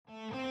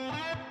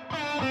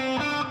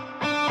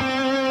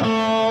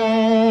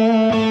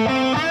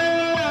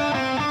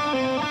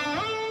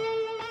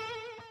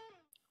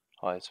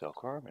Hi, it's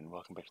Valkorum and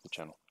welcome back to the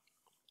channel.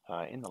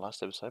 In the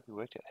last episode we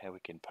worked out how we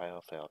can pay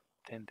off our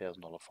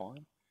 $10,000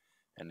 fine,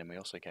 and then we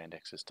also gained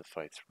access to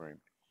Faith's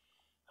room.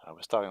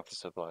 We're starting off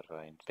this episode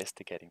by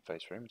investigating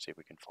Faith's room and see if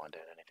we can find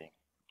out anything.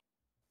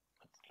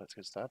 Let's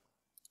get started.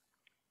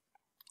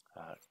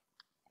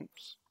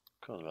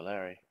 Because of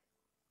Larry,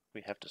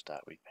 we have to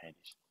start with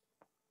panties.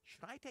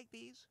 Should I take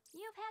these?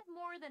 You've had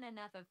more than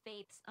enough of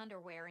Faith's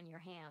underwear in your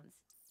hands.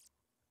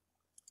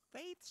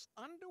 Faith's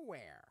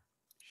underwear?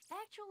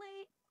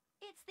 Actually,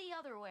 it's the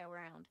other way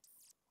around.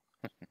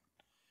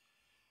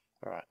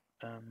 Alright,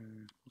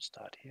 let's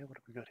start here. What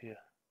have we got here?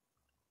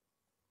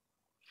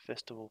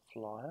 Festival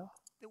flyer.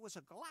 There was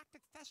a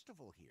galactic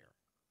festival here.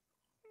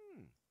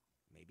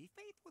 Maybe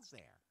Faith was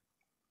there.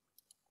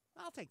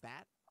 I'll take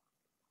that.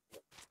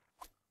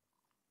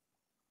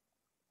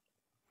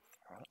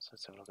 Alright, so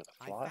let's have a look at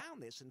the flyer. I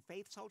found this in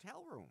Faith's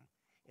hotel room.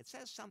 It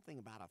says something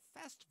about a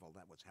festival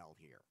that was held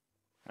here.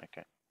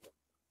 Okay.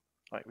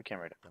 Wait, we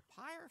can't read it. The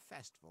Pyre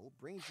Festival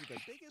brings you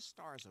the biggest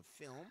stars of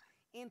film,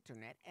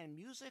 internet, and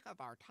music of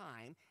our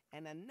time,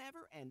 and a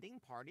never-ending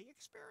party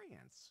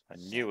experience. I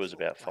knew it was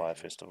about Fire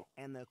Festival.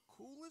 And the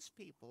coolest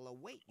people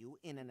await you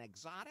in an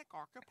exotic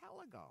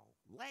archipelago.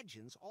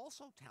 Legends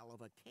also tell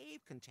of a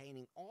cave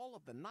containing all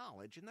of the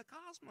knowledge in the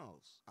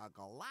cosmos. A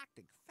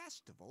galactic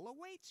festival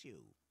awaits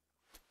you.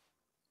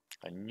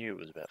 I knew it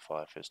was about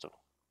Fire Festival.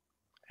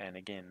 And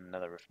again,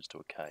 another reference to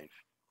a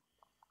cave.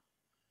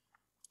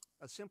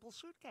 A simple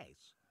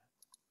suitcase.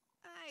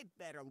 I'd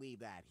better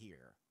leave that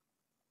here.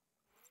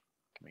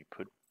 Can we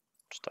put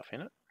stuff in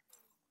it?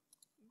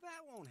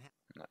 That won't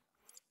happen. No.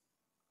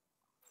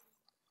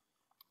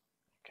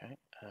 Okay,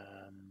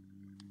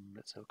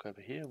 let's look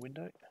over here,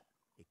 window.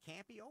 It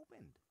can't be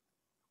opened.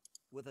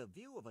 With a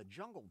view of a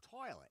jungle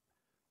toilet.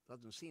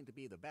 Doesn't seem to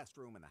be the best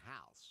room in the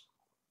house.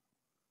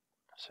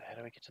 So how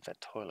do we get to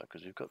that toilet?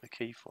 Because we've got the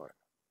key for it.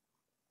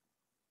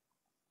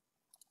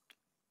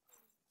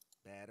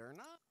 Better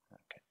not.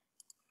 Okay.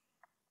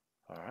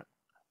 Alright.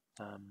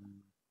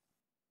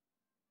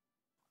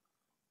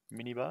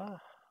 Minibar.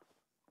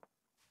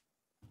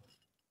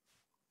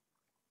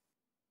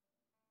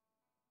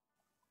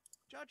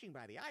 Judging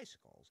by the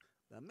icicles,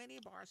 the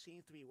minibar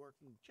seems to be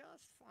working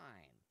just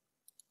fine.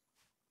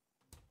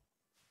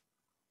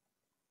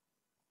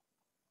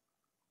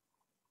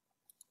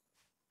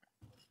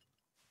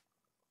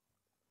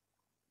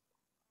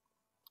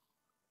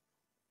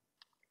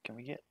 Can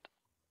we get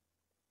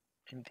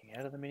anything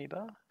out of the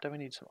minibar? Don't we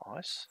need some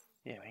ice?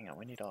 Yeah, hang on,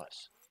 we need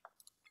ice.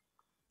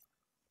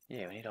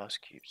 Yeah, we need ice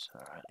cubes.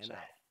 Alright,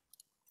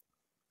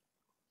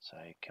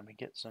 so can we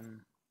get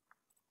some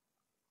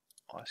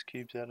ice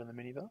cubes out of the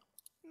minibar?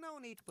 No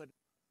need to put...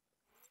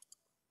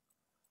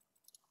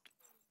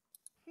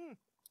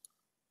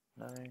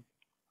 No.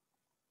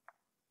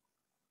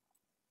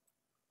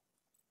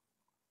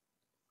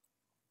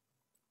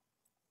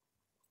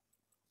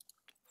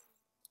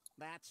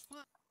 That's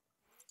fine.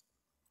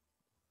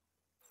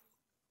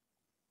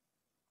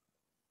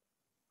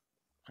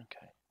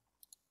 Okay.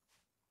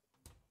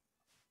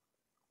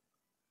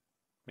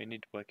 We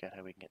need to work out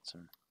how we can get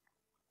some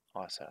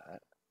ice out of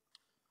that.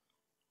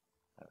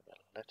 A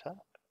letter.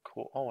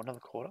 Oh, another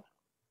quarter.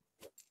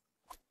 So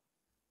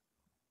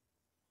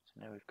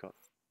now we've got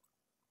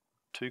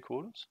 2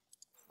 quarters.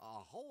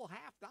 A whole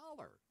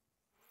 $50.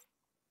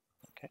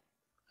 Okay.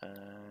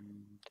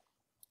 And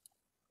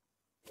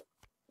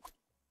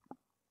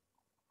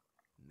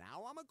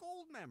now I'm a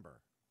gold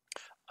member.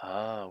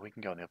 ah, we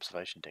can go on the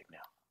observation deck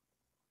now.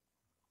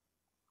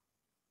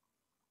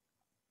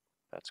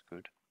 That's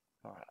good.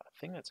 Alright, I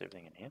think that's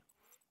everything in here.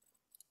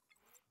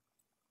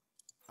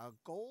 A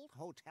gold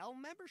hotel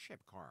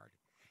membership card.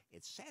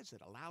 It says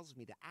it allows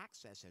me to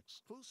access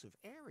exclusive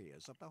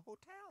areas of the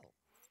hotel.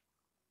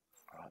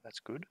 Alright, that's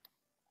good.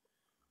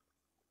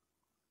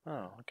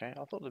 Oh, okay.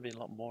 I thought there'd be a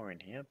lot more in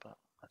here, but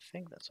I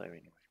think that's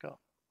everything we've got.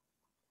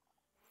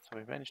 So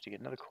we've managed to get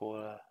another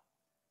quarter,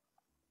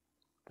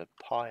 the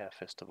Pyre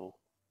Festival,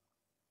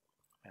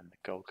 and the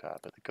gold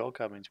card. But the gold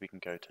card means we can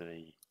go to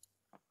the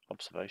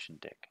observation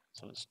deck.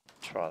 So let's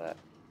try that.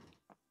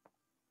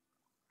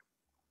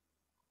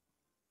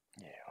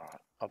 Yeah,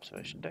 alright.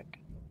 Observation deck.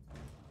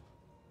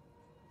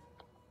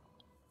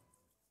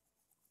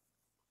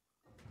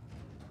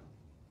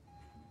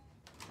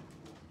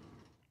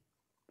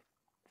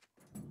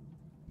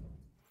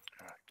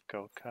 Alright,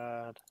 gold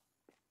card.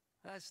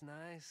 That's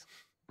nice,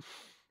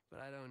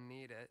 but I don't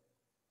need it.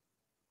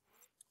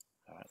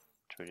 Alright,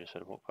 should we just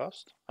sort of walk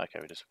past? Okay,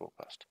 we just walk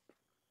past.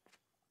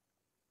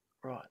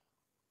 Right.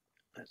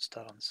 Let's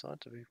start on the side.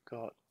 So we've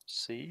got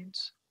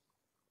seeds.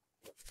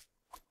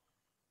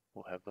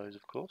 We'll have those,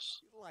 of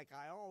course. Like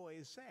I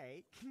always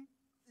say,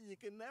 you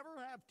can never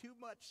have too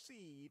much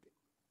seed.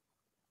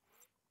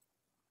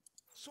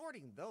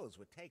 Sorting those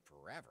would take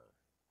forever.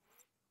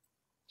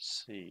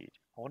 Seed.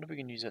 I wonder if we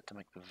can use that to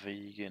make the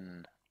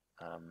vegan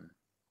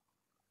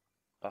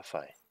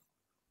buffet.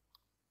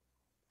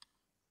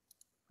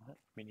 Right,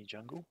 mini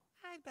jungle.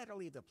 I'd better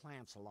leave the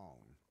plants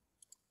alone.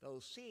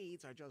 Those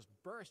seeds are just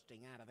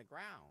bursting out of the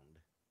ground.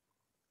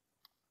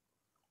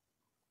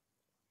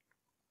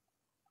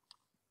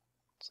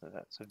 So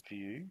that's a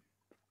view.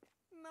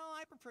 No,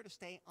 I prefer to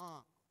stay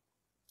on.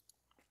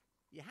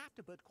 You have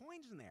to put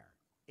coins in there.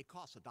 It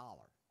costs $1.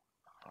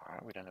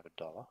 Alright, we don't have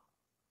 $1.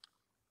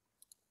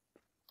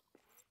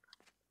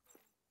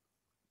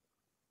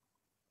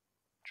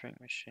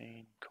 Drink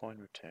machine, coin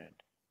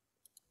returned.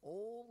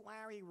 Old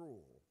Larry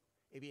rule.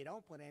 If you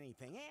don't put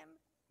anything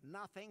in,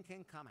 nothing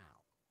can come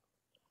out.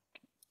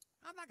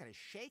 I'm not going to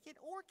shake it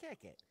or kick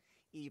it.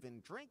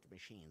 Even drink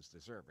machines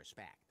deserve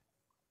respect.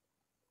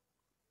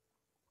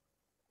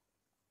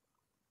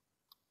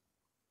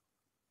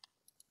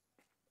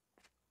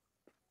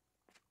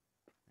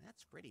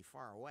 That's pretty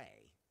far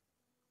away.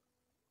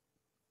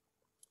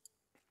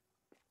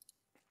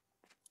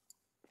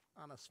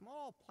 On a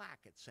small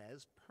plaque it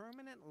says,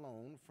 permanent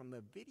loan from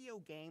the Video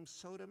Game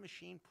Soda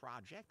Machine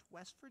Project,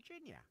 West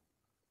Virginia.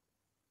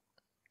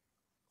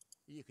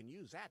 You can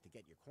use that to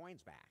get your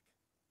coins back.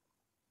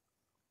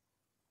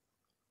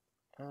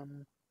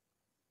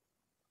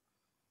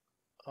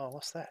 Oh,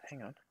 what's that?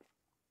 Hang on.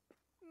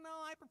 No,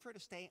 I prefer to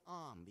stay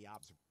on the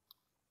observation.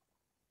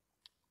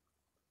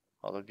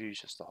 Oh, the view's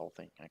just the whole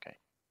thing. Okay.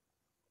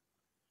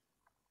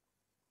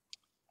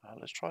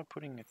 Let's try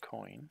putting a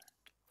coin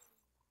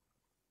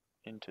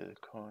into the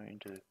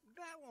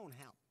That won't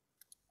help.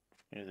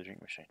 into the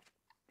drink machine.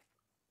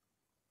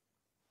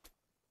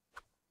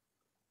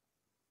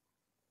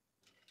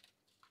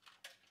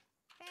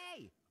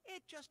 Hey,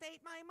 it just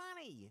ate my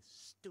money, you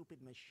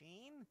stupid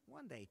machine.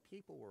 One day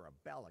people will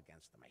rebel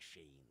against the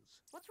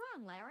machines. What's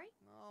wrong, Larry?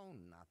 Oh,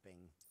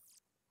 nothing.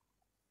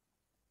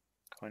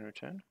 Coin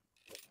return.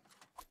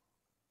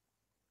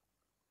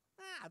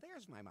 Ah,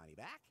 there's my money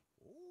back.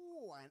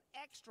 Ooh, an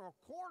extra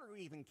quarter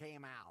even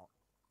came out.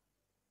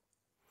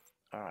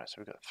 Alright, so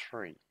we've got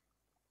 3.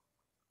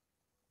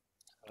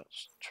 So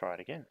let's try it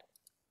again.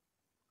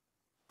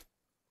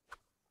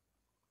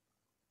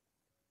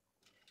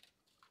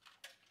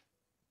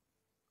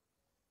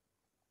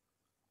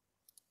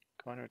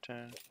 Coin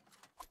return.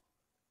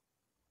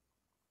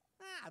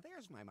 Ah,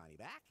 there's my money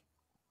back.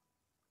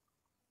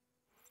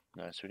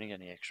 No, so we didn't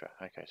get any extra.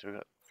 Okay,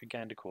 so we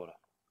gained a quarter.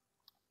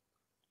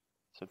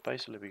 So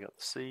basically we got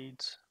the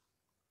seeds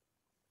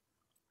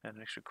and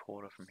an extra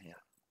quarter from here.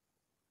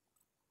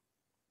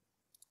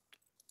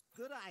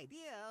 Good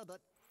idea,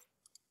 but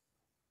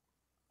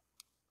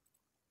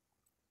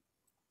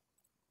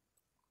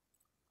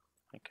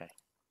Okay.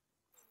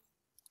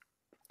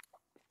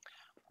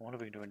 What are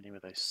we doing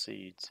with those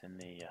seeds in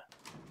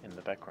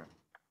the back room?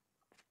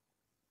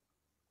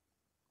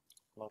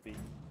 Lobby.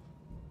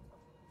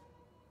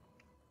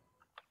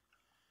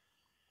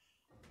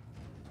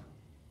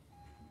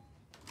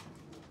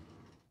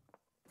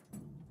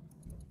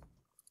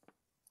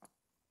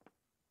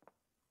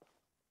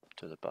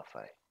 To the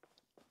buffet.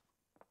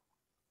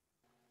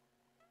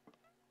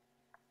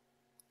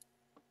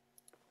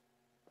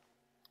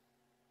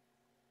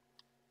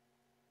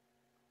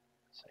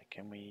 So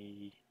can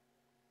we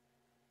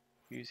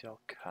use our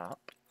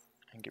cup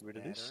and get rid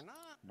of this? better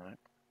not. No.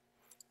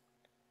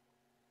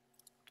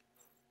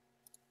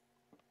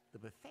 The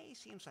buffet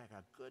seems like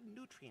a good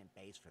nutrient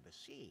base for the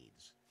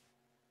seeds.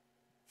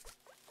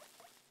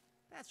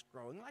 That's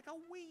growing like a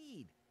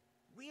weed.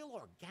 Real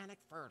organic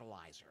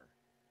fertilizer.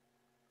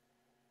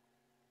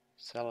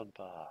 Salad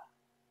bar.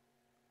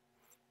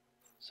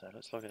 So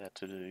let's look at that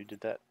to do.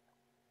 Did that...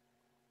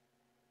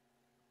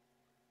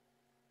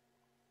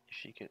 If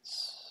she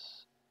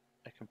gets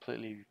a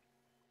completely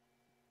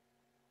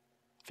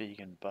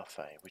vegan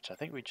buffet, which I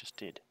think we just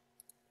did.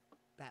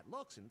 That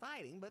looks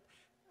inviting, but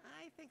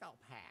I think I'll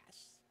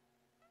pass.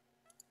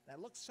 That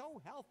looks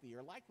so healthy,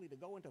 you're likely to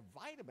go into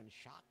vitamin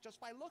shock just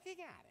by looking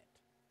at it.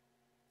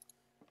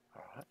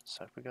 Alright,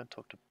 so if we're going to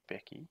talk to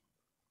Becky.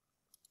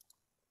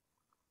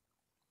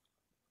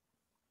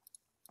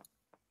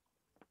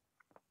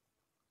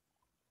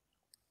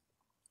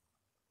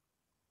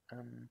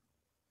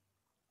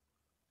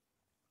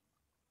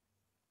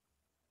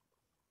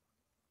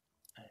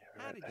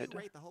 How did you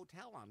rate the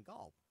hotel on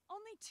Gulp?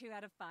 Only 2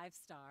 out of 5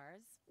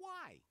 stars.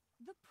 Why?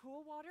 The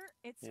pool water,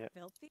 it's Yep.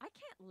 filthy. I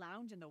can't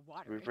lounge in the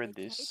water. We've if read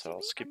they this, can't- so I'll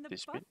It's skip and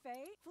this the bit.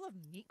 buffet full of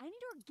meat. I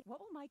need to. What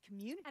will my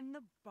community and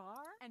the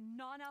bar and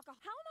non-alcohol?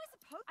 How am I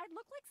supposed? I'd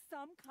look like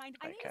some kind.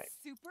 I need Okay, a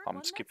super. I'm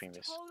one skipping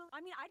that's this. Total,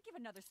 I mean, I'd give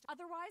another.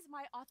 Otherwise,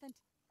 my authentic.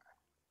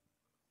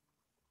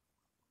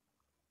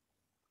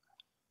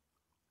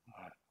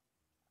 Alright.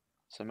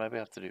 So maybe I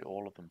have to do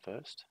all of them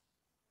first.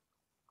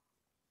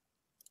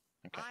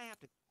 Okay. I have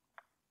to...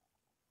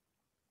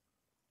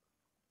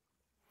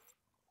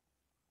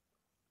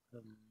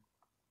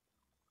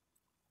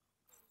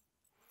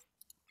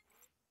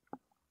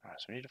 Alright,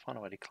 so we need to find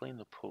a way to clean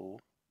the pool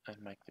and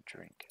make the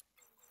drink.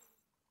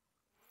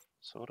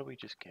 So what did we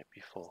just get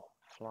before?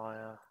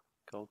 Flyer,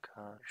 gold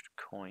card, extra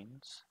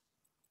coins.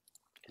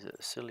 Is it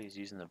as silly as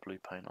using the blue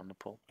paint on the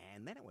pool?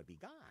 And then it would be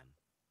gone.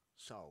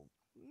 So,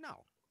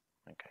 no.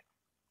 Okay.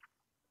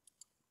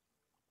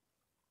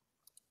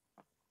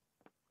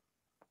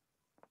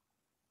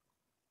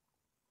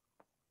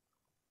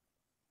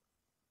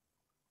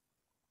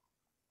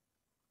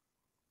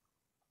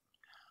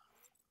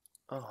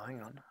 Oh,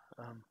 hang on.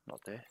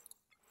 Not there.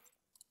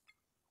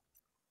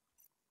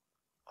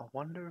 I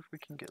wonder if we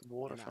can get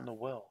water from the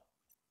well.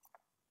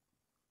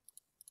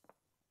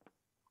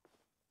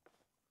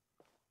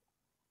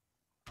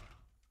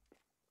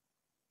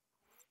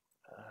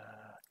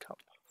 Cup.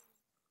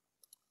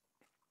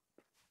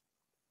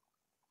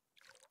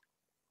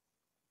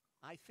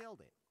 I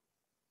filled it.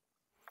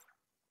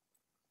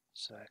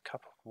 So a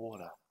cup of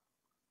water.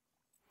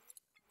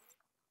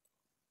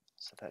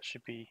 So that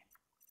should be.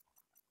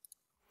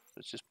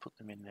 Let's just put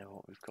them in there.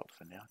 What we've got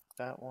for now.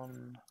 That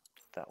one,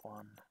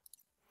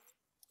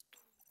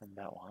 and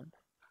that one.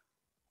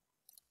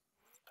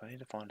 So I need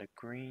to find a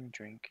green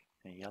drink,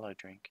 a yellow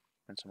drink,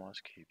 and some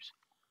ice cubes.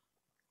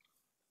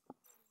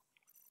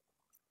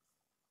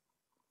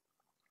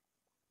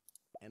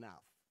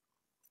 Enough.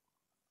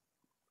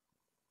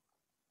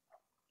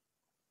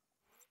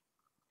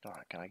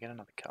 Alright, can I get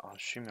another cup? I'm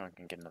assuming I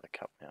can get another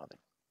cup now then.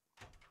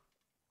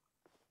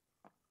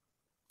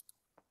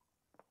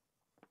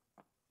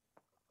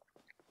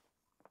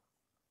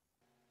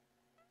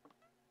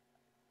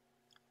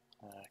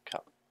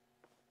 Cup.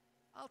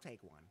 I'll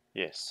take one.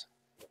 Yes.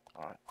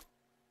 Alright.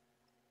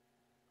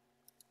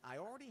 I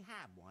already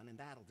have one, and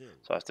that'll do.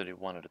 So I have to do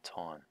one at a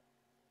time.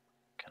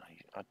 Can I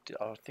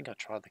think I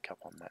tried the cup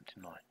on that,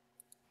 didn't I?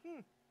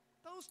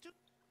 Those two.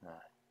 No.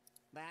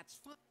 That's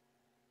fun.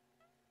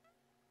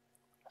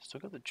 I've still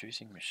got the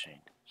juicing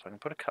machine. So I can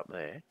put a cup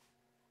there. And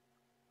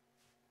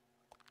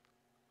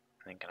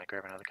then can I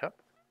grab another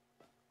cup?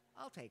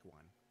 I'll take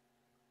one.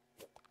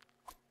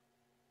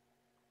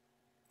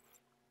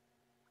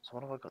 So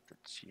what have I got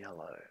that's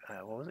yellow?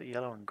 What was it?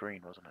 Yellow and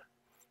green, wasn't it?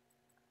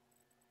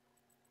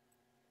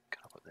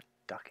 Can I put the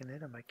duck in there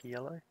to make it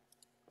yellow?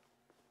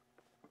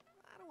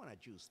 I don't want to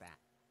juice that.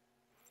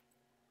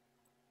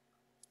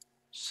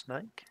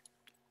 Snake?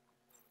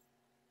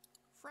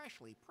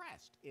 Freshly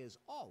pressed is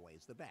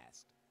always the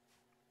best.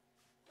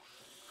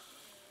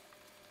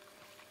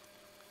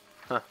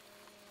 Huh.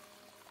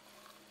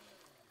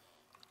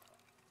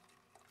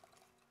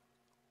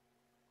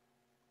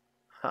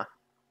 Huh.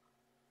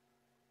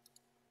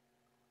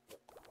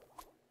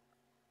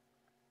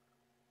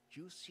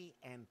 Juicy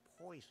and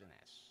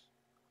poisonous.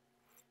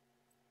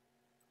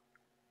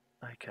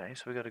 Okay,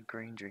 so we got a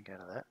green drink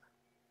out of that.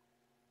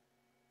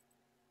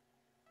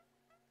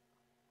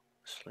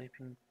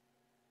 Sleeping.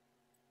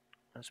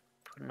 Let's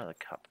put another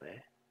cup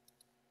there.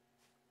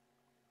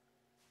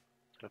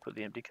 Did I put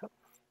the empty cup?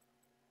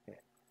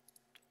 Yeah.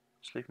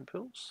 Sleeping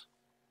pills?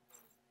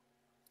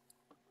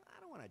 I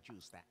don't want to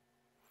juice that.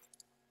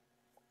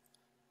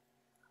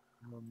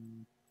 I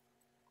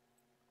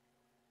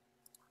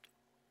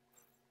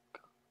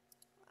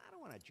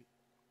don't want to juice.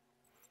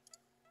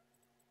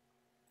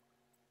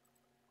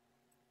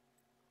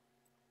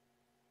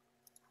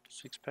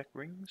 Six-pack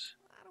rings?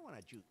 I don't want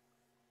to juice.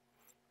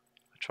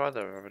 I tried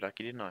that rubber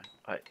ducky, didn't I?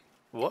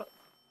 What?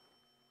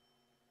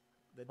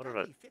 The What did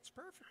ducky fits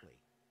perfectly.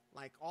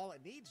 Like all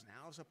it needs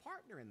now is a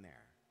partner in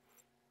there.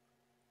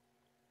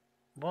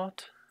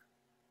 What?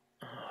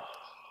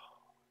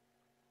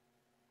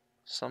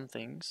 Some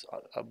things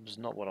was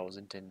not what I was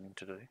intending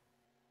to do.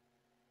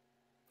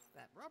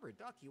 That rubber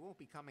ducky won't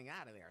be coming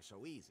out of there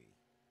so easy.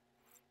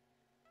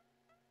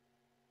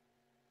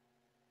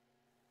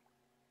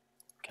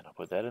 Can I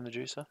put that in the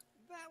juicer?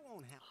 That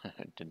won't help.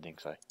 Didn't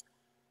think so.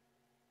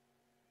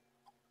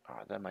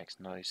 Alright, that makes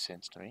no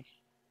sense to me.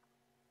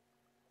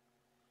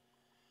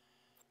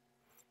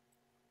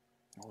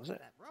 What was it?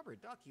 That rubber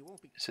ducky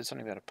won't be. It said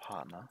something about a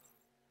partner.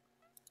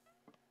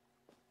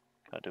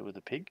 Can I do it with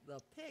the pig?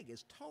 The pig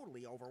is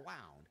totally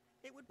overwound.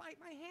 It would bite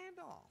my hand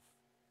off.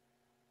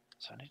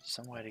 So I need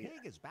some way to The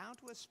get... pig is bound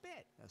to a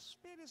spit. The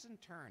spit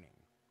isn't turning.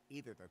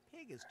 Either the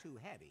pig is too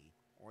heavy,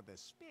 or the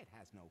spit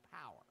has no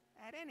power.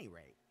 At any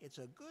rate, it's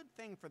a good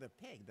thing for the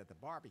pig that the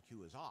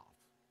barbecue is off.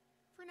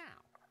 For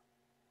now.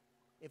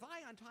 If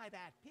I untie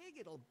that pig,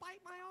 it'll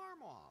bite my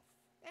arm off.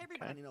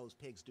 Everybody knows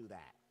pigs do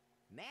that.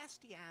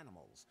 Nasty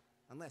animals,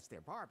 unless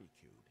they're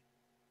barbecued.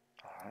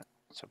 Alright,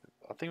 so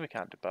I think we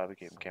can't do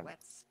barbecue, can we?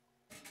 Let's...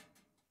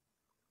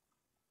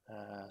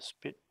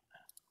 Spit.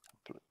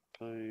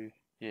 Blue.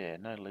 Yeah,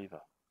 no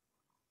lever.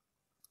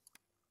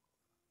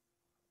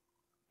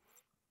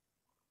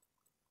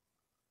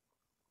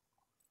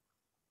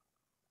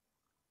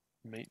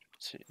 Meat.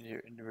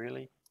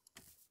 Really?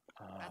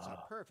 That's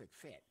a perfect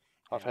fit.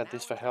 I've And had now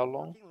this for it's how the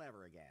long? working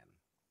lever again.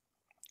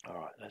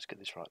 Alright, let's get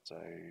this right.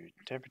 So,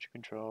 temperature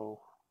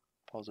control,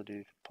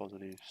 positive,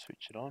 positive,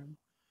 switch it on.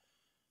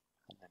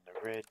 And then the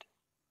red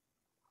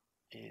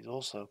is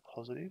also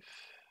positive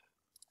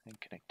and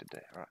connected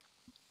there. Right.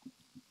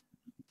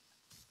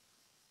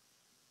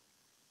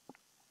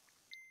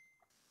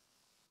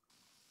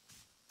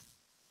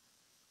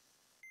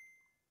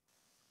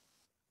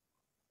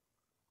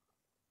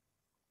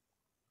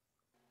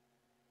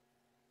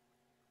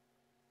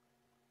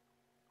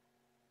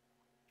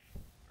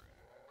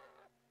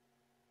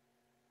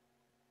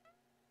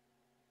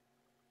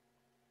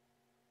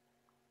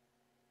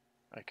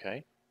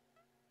 Okay.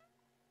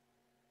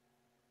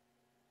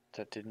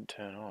 That didn't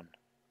turn on.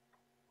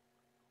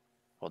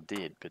 Well, it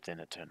did, but then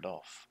it turned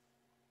off.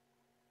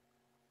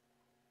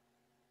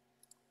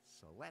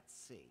 So let's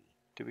see.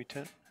 Did we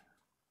turn?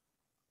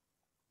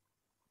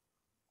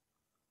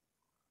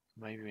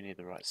 Maybe we need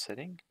the right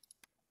setting?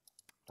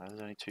 No,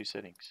 there's only 2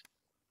 settings.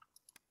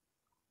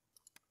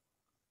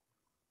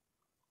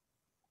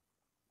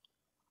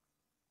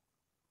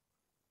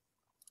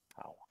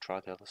 I'll try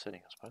the other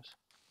setting, I suppose.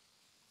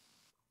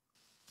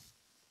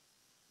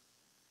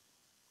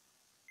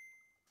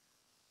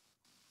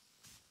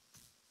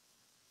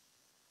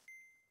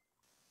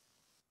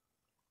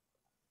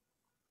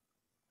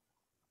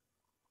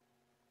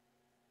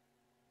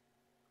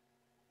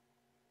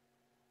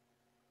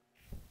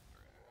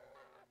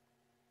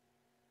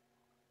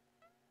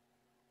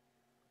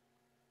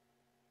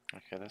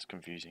 Okay, that's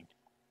confusing.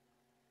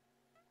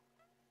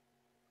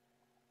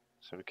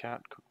 So we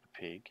can't cook the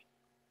pig.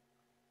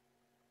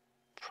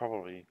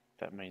 Probably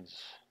that means...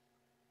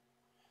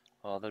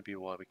 Oh, that'd be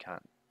why we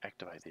can't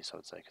activate this, I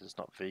would say, because it's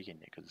not vegan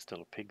yet, because there's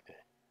still a pig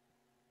there.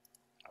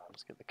 Alright,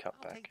 let's get the cup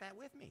I'll back. take that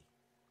with me.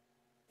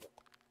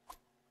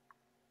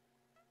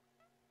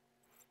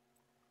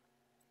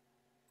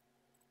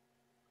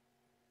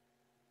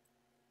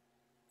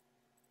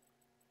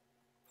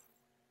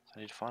 So I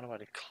need to find a way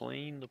to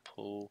clean the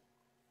pool,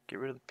 get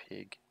rid of the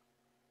pig.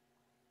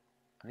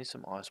 I need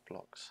some ice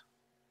blocks.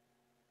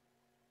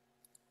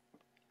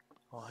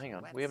 Oh, hang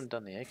on, we haven't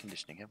done the air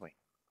conditioning, have we?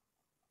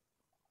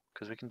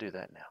 Because we can do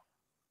that now.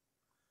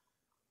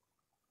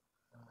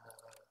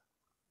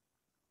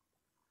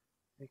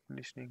 Air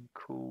conditioning,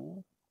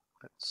 cool.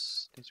 That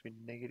needs to be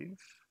negative.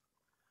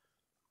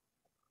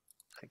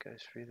 That goes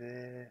through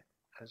there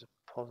as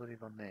a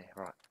positive on there,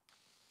 right.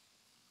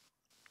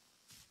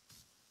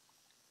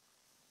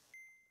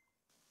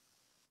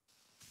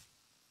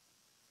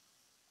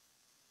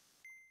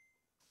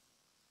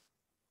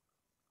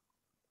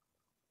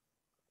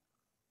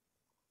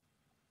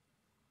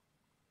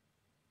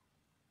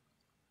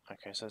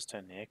 Okay, so let's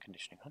turn the air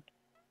conditioning on.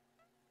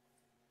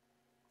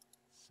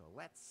 So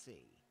let's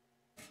see.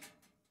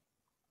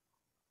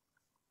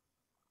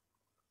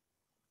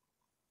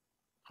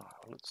 Alright,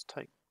 well, let's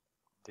take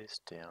this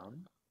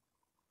down.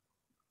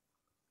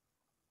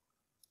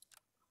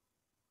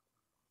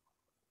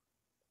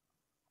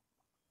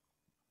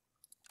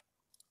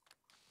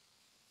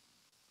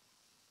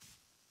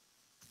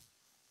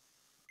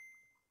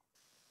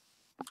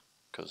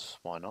 Because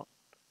why not?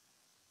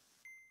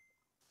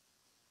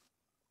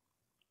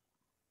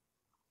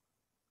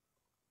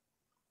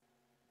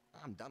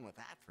 I'm done with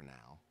that for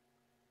now.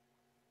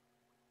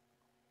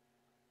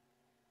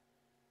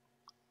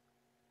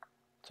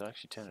 So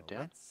actually turn it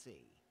down. Let's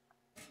see.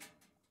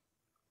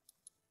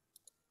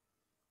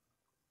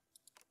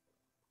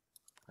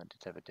 I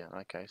did have it down.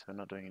 Okay, so we're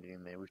not doing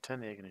anything there. We've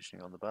turned the air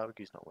conditioning on. The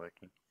barbecue's not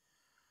working.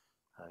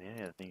 The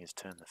only other thing is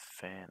turn the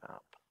fan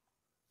up.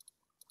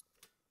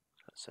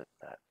 So set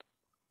that.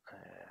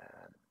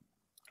 And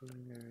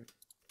blue,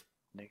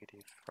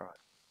 negative. Right.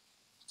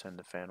 Let's turn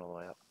the fan all the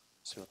way up.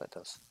 See what that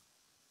does.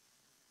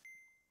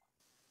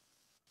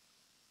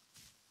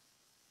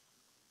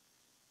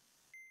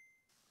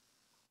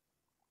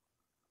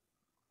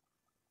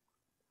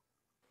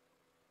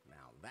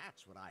 Now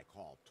that's what I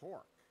call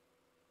torque.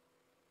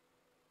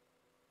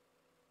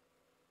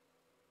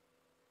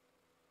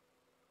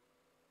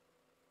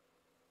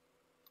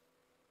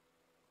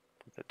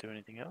 Did that do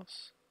anything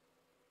else?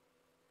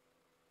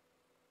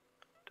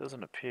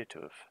 Doesn't appear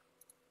to have.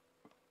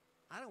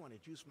 I don't want to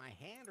juice my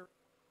hand or...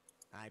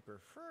 I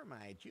prefer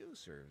my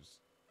juicers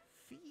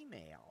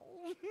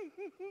female.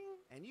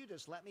 And you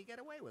just let me get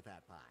away with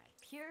that pie.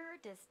 Pure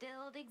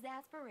distilled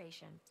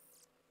exasperation.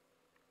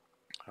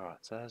 Alright,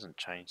 so that hasn't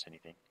changed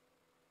anything.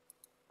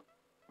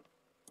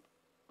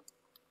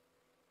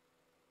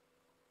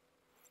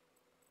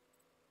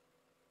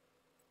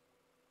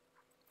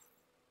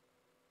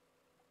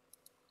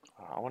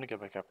 I want to go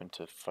back up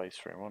into phase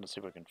 3. I want to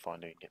see if I can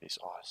find it and get this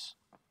ice.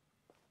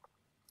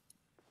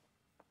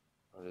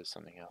 Or there's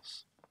something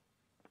else.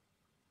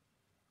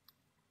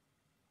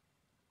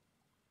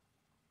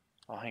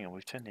 Oh, hang on,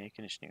 we've turned the air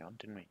conditioning on,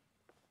 didn't we?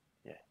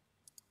 Yeah.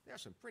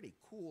 There's some pretty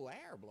cool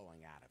air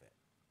blowing out of it.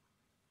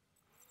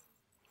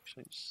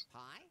 Actually, it's...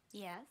 Pie?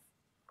 Yes?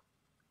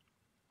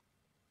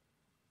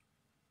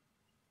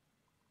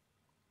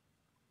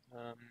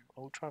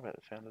 I'll try about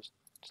the founders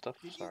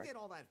stuff. Did Sorry. you get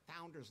all that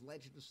Founder's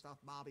Legend stuff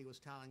Bobby was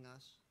telling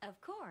us?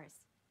 Of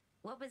course.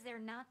 What was there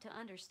not to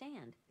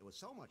understand? It was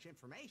so much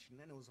information,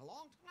 and it was a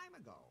long time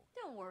ago.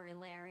 Don't worry,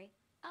 Larry.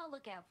 I'll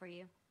look out for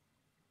you.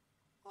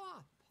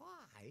 Oh,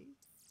 pie?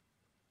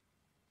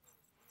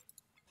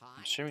 Pie?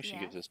 I'm assuming she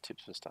Yes? gives us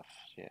tips for stuff.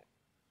 Yeah.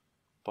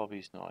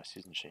 Bobby's nice,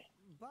 isn't she?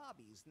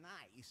 Bobby's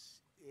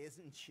nice,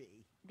 isn't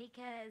she?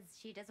 Because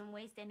she doesn't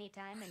waste any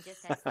time and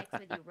just has sex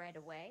with you right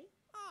away?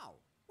 Oh,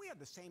 we have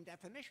the same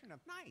definition of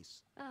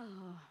nice.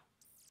 Oh,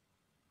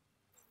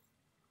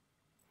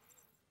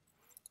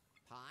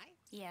 Pie?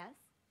 yes?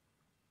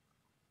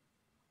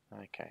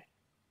 Okay.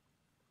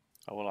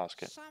 I will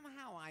ask it.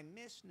 Somehow I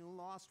miss New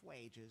Lost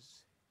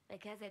Wages.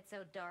 Because it's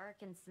so dark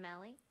and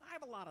smelly? I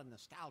have a lot of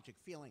nostalgic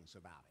feelings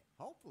about it.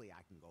 Hopefully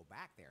I can go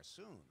back there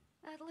soon.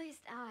 At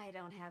least I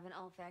don't have an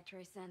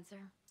olfactory sensor.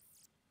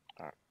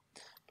 Alright.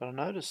 But I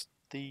noticed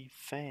the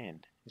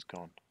fan is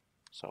gone.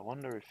 So I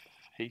wonder if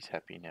he's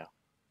happy now.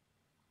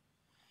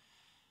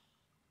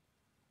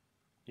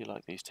 You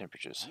like these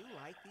temperatures? You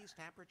like these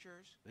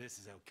temperatures? This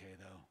is okay,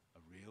 though. A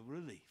real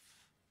relief.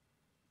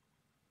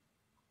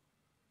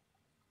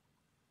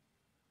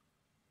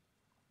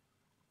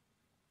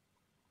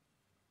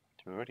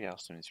 We already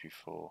asked him this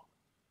before.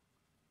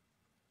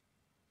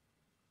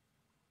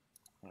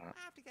 Alright,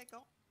 I have to get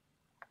going.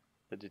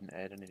 that didn't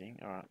add anything.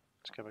 Alright,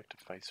 let's go back to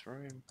Faith's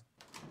room.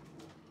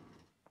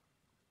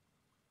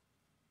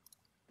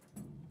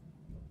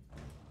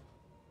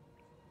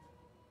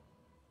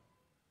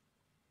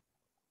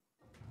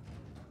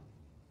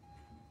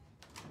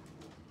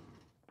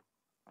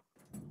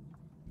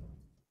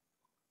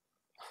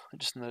 I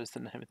just noticed the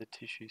name of the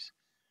tissues.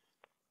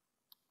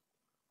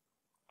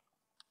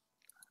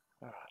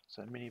 Alright,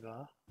 so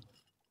minibar.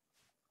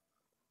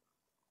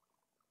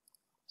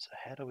 So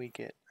how do we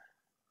get...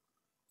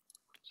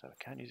 So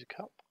I can't use a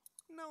cup?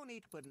 No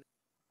need to put an...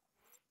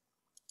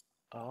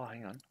 Oh,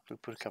 hang on. We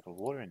put a cup of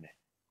water in there.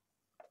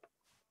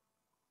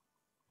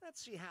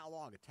 Let's see how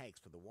long it takes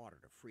for the water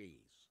to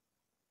freeze.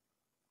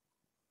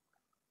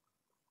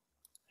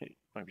 It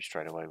won't be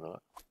straight away, will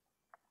it?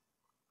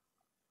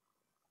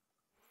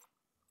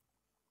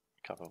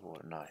 Cup of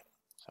water, no.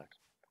 So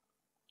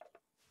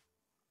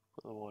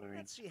put the water in.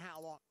 Let's see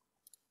how long...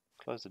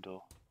 Close the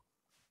door.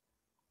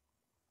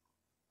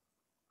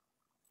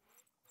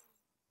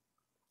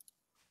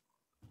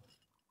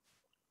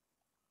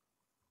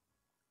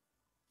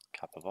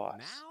 Cup of ice.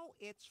 Now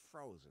it's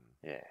frozen.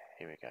 Yeah,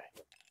 here we go.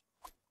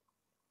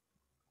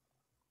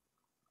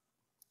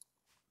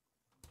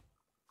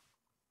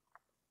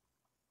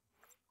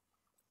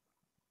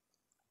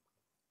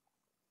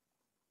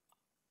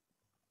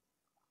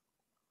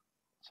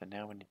 So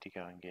now we need to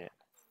go and get...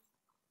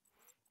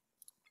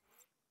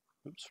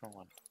 Oops, wrong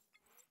one.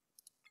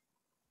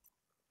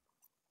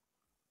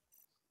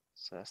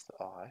 So that's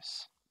the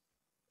ice.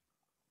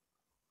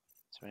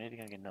 So we need to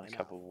go and get another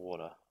cup of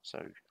water. So,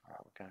 alright,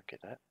 we're going to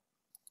get that.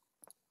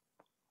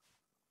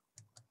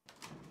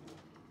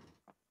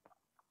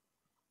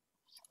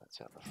 So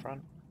that's out the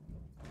front.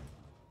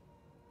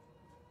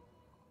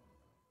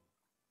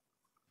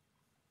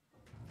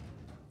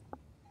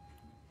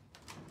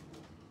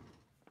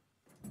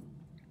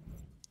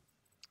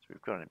 So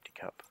we've got an empty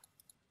cup.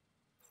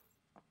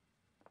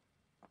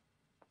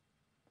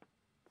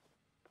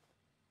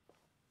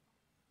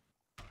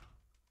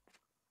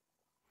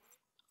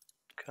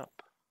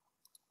 Cup.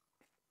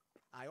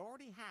 I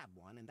already have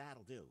one, and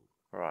that'll do.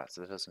 Right,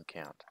 so that doesn't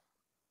count.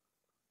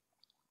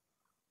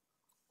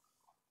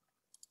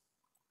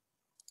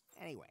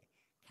 Anyway,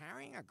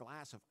 carrying a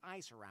glass of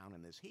ice around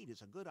in this heat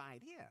is a good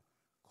idea.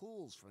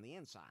 Cools from the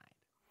inside.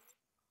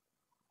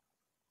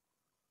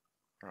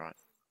 Right.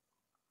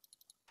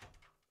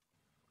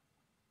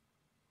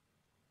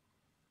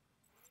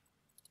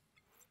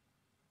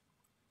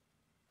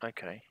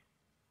 Okay.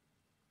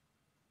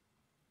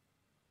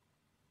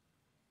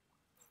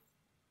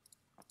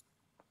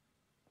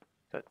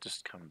 That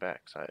just come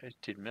back, so it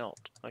did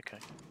melt. Okay.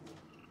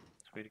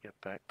 So we need to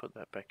get back, put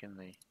that back in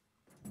the...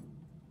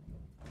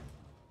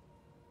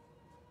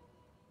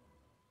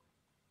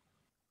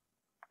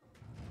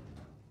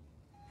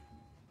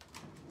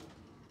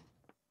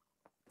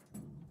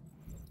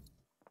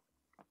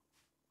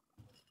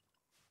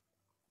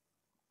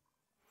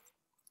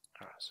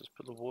 Alright, so let's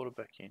put the water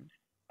back in.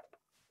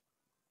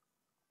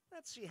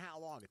 Let's see how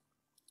long it...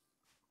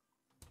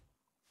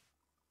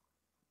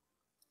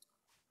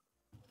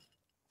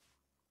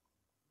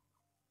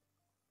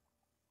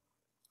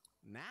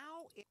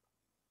 Now it...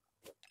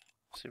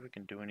 See if we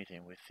can do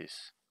anything with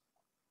this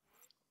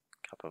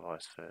cup of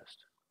ice first.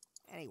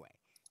 Anyway.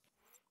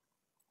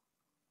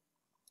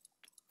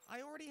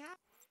 I already have...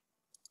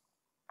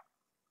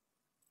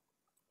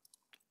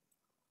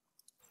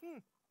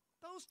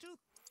 Those two...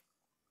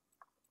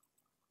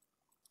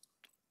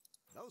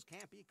 Those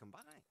can't be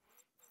combined.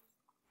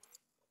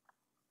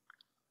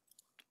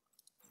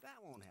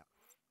 That won't help.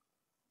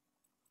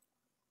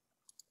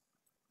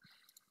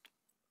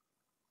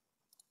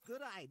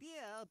 Good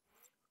idea.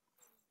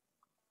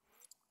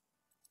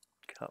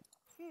 Cup.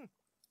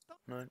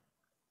 No.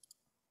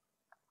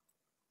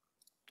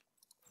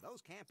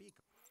 Those can't be...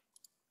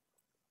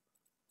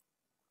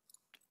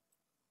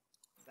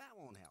 That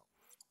won't help.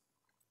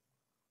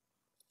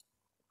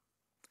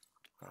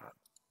 Alright.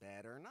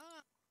 Better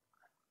not.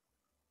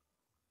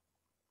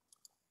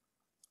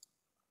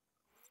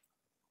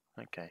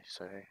 Okay,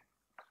 so...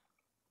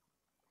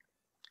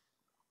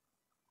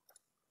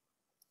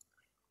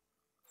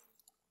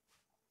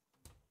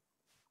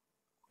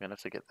 We're gonna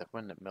have to get that,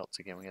 when it melts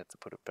again, we have to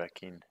put it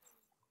back in.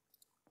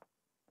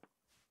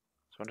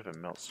 So I wonder if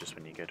it melts just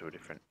when you go to a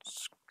different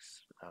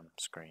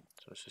screen.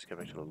 So let's just go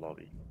back to the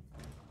lobby.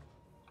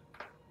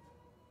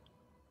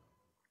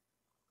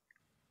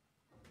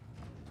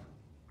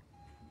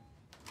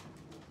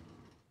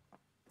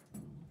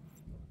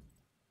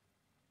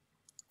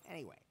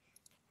 Anyway.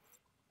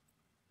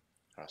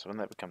 Alright, so when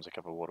that becomes a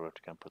cup of water, we have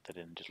to go and put that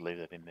in and just leave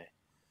that in there.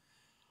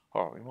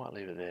 Alright, we might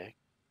leave it there.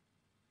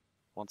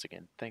 Once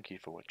again, thank you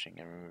for watching,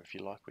 and remember, if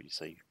you like what you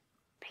see,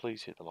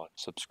 please hit the like,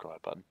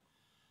 subscribe button.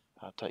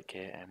 Take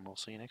care, and we'll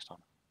see you next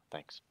time.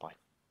 Thanks, bye.